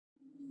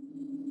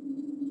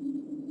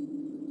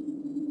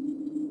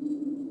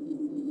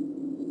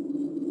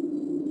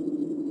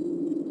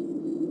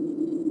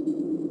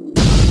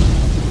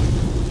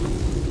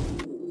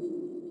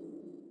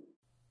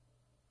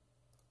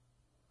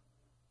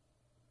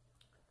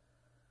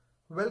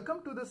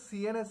Welcome to the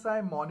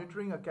CNSI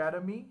Monitoring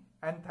Academy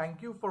and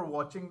thank you for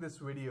watching this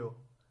video.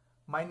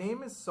 My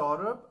name is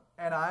Saurabh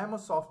and I am a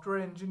software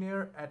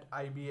engineer at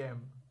IBM.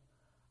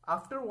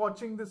 After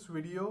watching this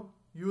video,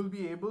 you will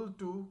be able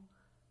to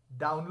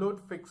download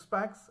fix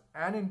packs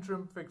and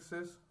interim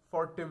fixes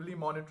for Tivoli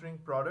monitoring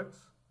products.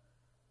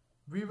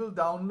 We will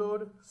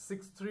download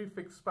 6.3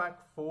 Fix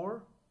Pack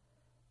 4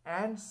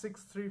 and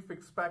 6.3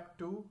 Fix Pack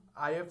 2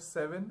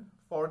 IF7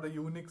 for the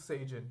Unix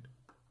agent.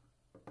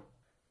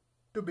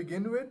 To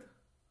begin with,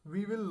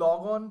 we will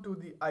log on to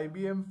the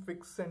IBM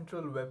Fix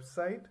Central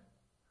website.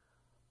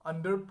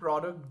 Under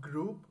Product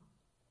Group,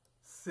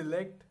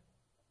 select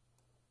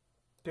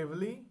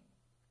Tivoli.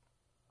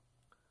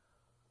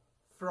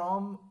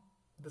 From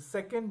the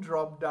second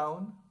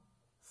drop-down,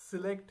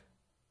 select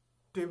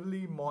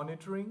Tivoli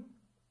Monitoring.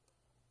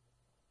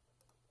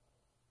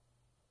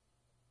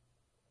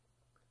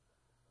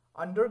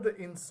 Under the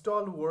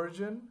install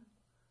version,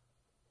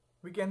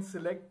 we can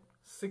select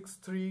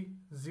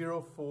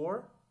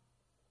 6304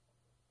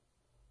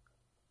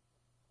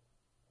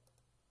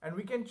 and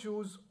we can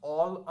choose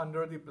all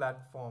under the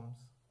platforms.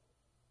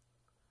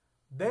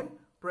 Then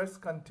press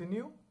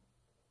continue.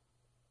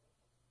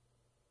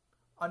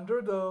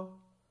 Under the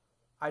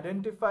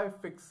identify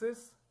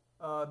fixes,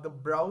 the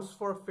browse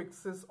for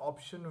fixes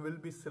option will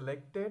be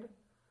selected.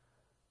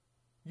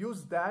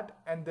 Use that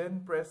and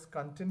then press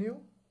continue.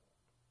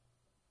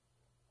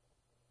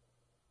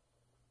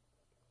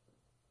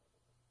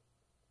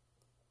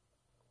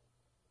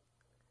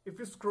 If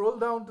you scroll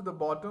down to the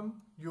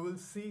bottom, you will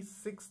see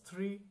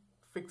 6.3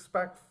 Fix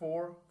Pack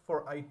 4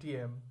 for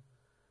ITM.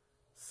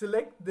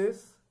 Select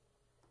this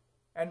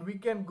and we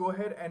can go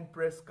ahead and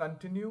press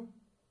continue.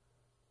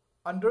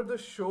 Under the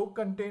show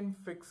contain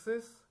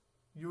fixes,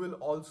 you will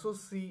also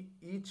see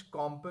each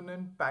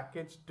component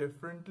packaged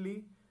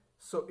differently.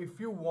 So if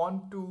you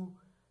want to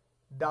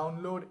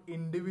download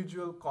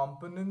individual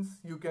components,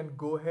 you can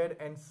go ahead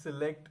and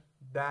select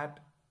that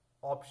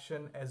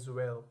option as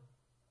well.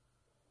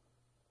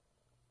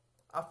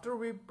 After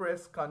we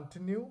press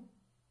continue,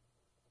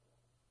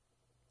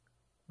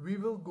 we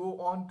will go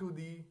on to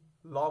the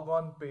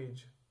logon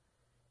page.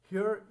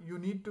 Here you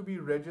need to be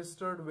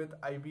registered with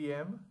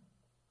IBM,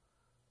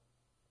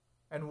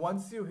 and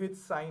once you hit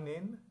sign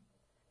in,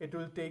 it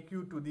will take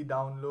you to the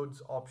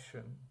downloads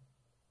option.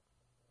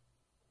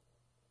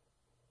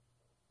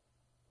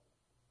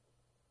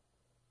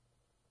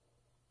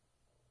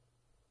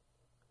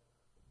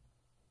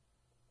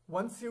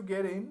 Once you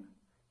get in,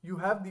 you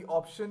have the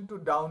option to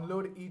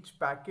download each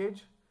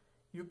package.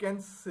 You can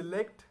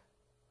select,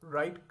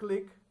 right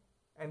click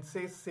and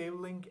say save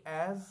link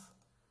as,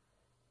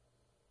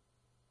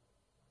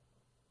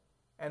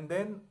 and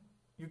then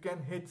you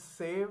can hit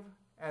save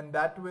and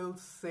that will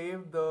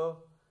save the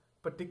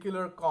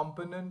particular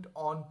component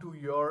onto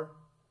your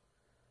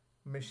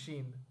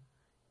machine.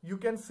 You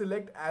can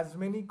select as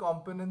many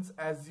components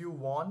as you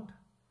want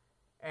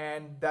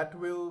and that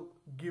will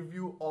give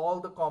you all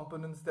the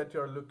components that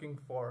you're looking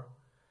for.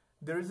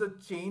 There is a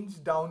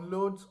change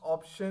downloads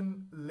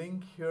option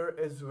link here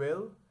as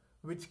well,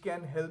 which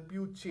can help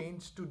you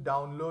change to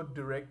download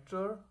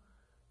director.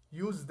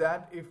 Use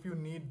that if you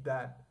need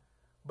that.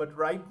 But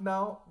right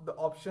now, the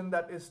option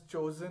that is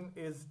chosen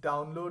is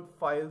download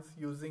files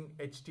using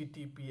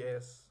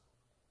HTTPS.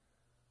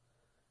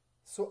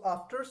 So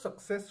after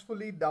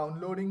successfully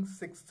downloading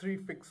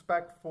 6.3 Fix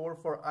Pack 4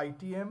 for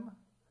ITM,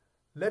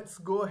 let's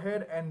go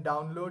ahead and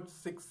download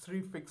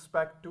 6.3 Fix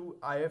Pack 2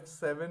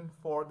 IF7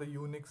 for the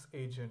Unix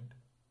agent.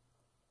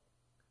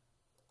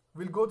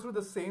 We'll go through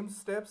the same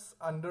steps.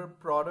 Under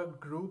Product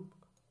Group,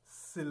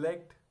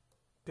 select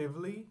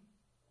Tivoli.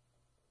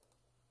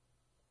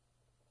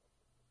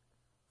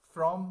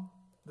 From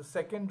the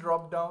second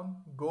drop-down,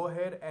 go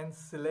ahead and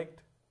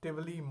select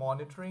Tivoli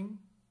Monitoring.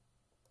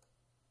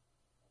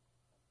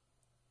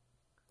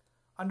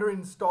 Under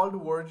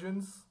Installed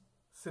Versions,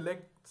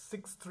 select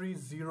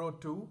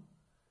 6302.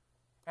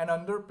 And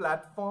under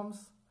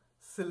Platforms,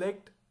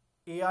 select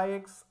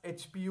AIX,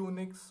 HP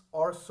Unix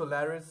or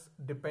Solaris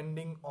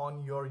depending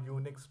on your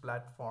Unix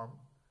platform.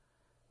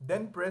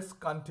 Then press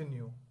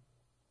continue.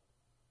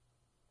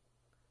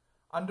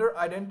 Under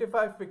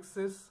Identify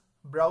Fixes,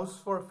 Browse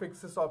for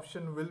Fixes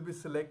option will be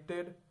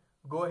selected.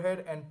 Go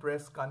ahead and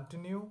press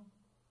continue.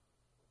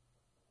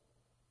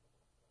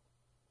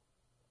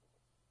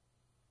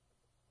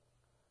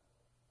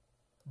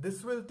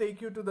 This will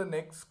take you to the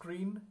next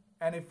screen,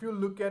 and if you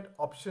look at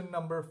option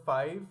number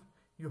 5,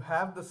 you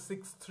have the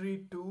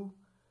 632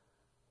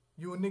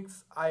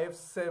 Unix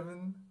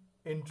IF7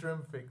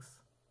 interim fix.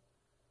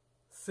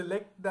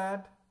 Select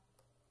that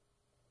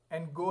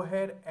and go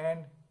ahead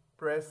and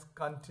press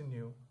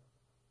continue.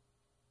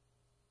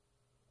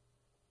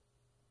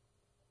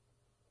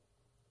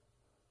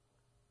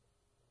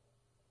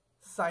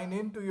 Sign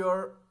in to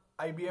your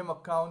IBM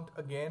account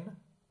again,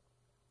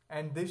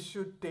 and this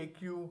should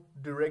take you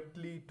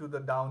directly to the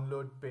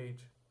download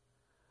page.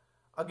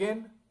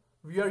 Again,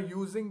 we are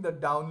using the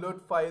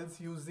download files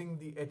using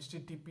the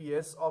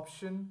HTTPS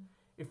option.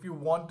 If you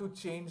want to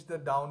change the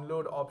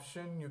download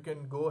option, you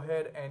can go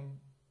ahead and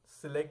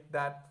select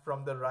that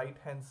from the right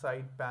hand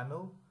side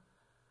panel.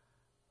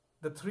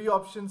 The 3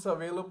 options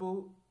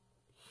available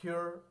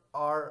here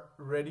are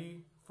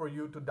ready for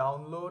you to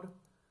download.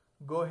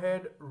 Go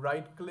ahead,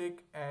 right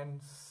click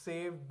and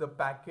save the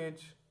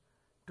package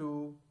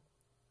to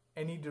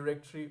any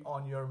directory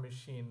on your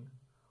machine.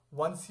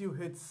 Once you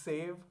hit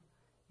save,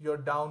 your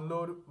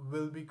download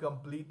will be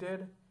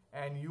completed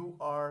and you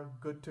are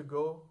good to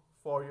go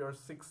for your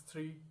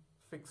 6.3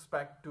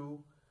 FixPack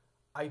 2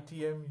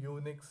 ITM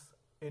Unix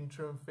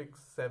Interim Fix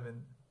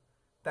 7.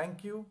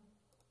 Thank you.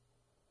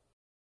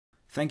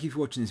 Thank you for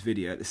watching this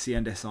video at the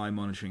C&SI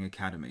Monitoring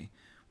Academy.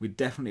 We'd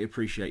definitely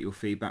appreciate your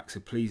feedback, so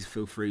please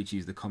feel free to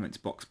use the comments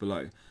box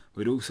below.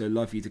 We'd also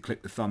love you to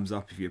click the thumbs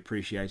up if you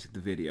appreciated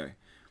the video.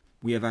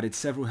 We have added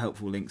several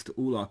helpful links to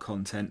all our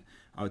content.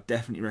 I would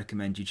definitely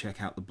recommend you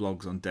check out the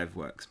blogs on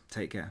DevWorks.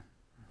 Take care.